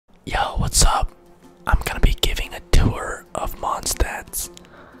up, I'm gonna be giving a tour of Mondstadts.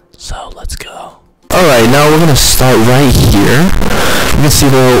 So let's go. Alright, now we're gonna start right here. You can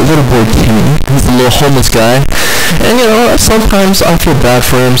see the little boy Timmy. He's a little homeless guy. And you know, sometimes I feel bad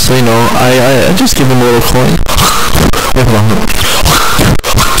for him, so you know, I just give him a little coin. Wait, hold on.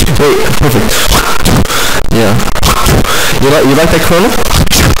 Wait, perfect. Yeah. You like that, Colonel?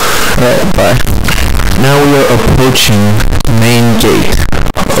 Alright, bye. Now we are approaching the main gate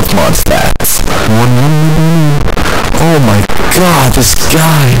of Mondstadts. Oh my god, this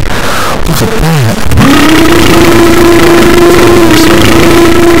guy! Look at that!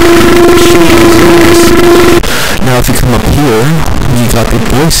 Now if you come up here, you got the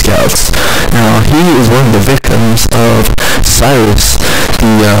Boy Scouts. Now he is one of the victims of Cyrus,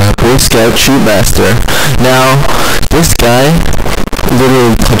 the Boy Scout troop master. Now this guy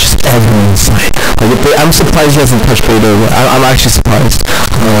literally touches everyone inside. Like, I'm surprised he hasn't touched Beethoven. I'm actually surprised.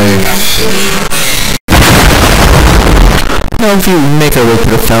 Now if you make our way to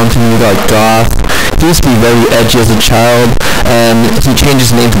the fountain, you got Goth. He used to be very edgy as a child, and he changed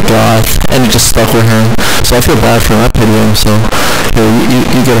his name to Goth, and it just stuck with him. So I feel bad for him, I pity him, so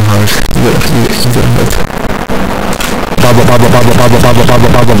you get a hug. You get a hug. Baba baba baba baba baba baba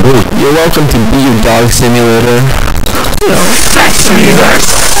baba boo. You're welcome to be your dog simulator. You know.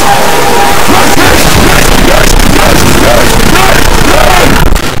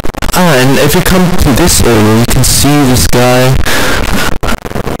 And if you come to this area, you can see this guy.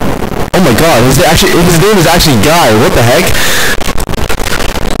 Oh my god, his name is actually Guy. What the heck?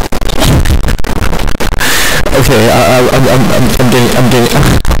 Okay, I'm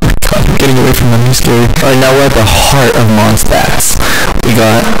getting away from them. I'm scary. Alright, now we're at the heart of Mondstadts. We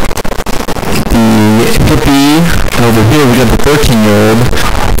got the hippie, and over here we got the 13-year-old.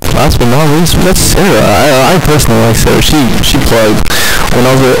 Last but not least, we got Sarah. I personally like Sarah. She plugged. When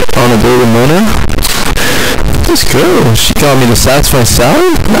I was on a date with Mona, this girl, she got me the satisfying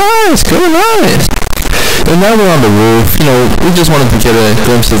salad. Nice, girl, nice. And now we're on the roof. You know, we just wanted to get a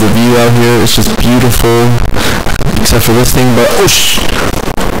glimpse of the view out here. It's just beautiful, except for this thing. But